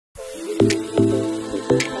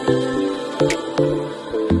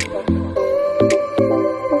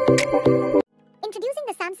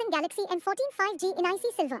14 5G in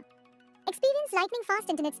IC Silver. Experience lightning-fast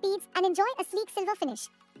internet speeds and enjoy a sleek silver finish.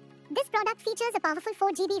 This product features a powerful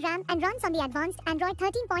 4GB RAM and runs on the advanced Android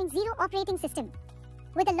 13.0 operating system.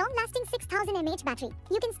 With a long-lasting 6000 mAh battery,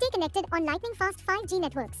 you can stay connected on lightning-fast 5G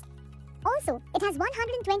networks. Also, it has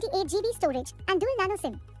 128GB storage and dual nano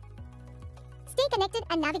SIM. Stay connected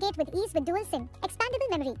and navigate with ease with dual SIM, expandable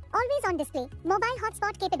memory, always-on display, mobile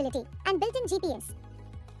hotspot capability, and built-in GPS.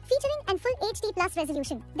 Featuring and full HD Plus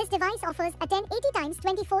resolution, this device offers a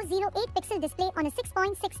 1080x2408 pixel display on a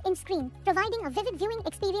 6.6-inch screen, providing a vivid viewing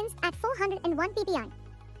experience at 401 ppi.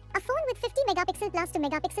 A phone with 50 megapixel plus to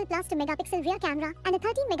megapixel plus to megapixel rear camera and a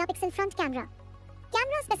 13 megapixel front camera.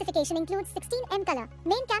 Camera specification includes 16M color,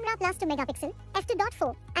 main camera plus to megapixel,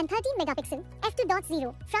 f2.4, and 13 megapixel,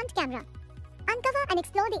 f2.0, front camera. Uncover and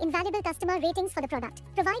explore the invaluable customer ratings for the product,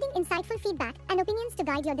 providing insightful feedback and opinions to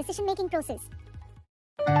guide your decision-making process.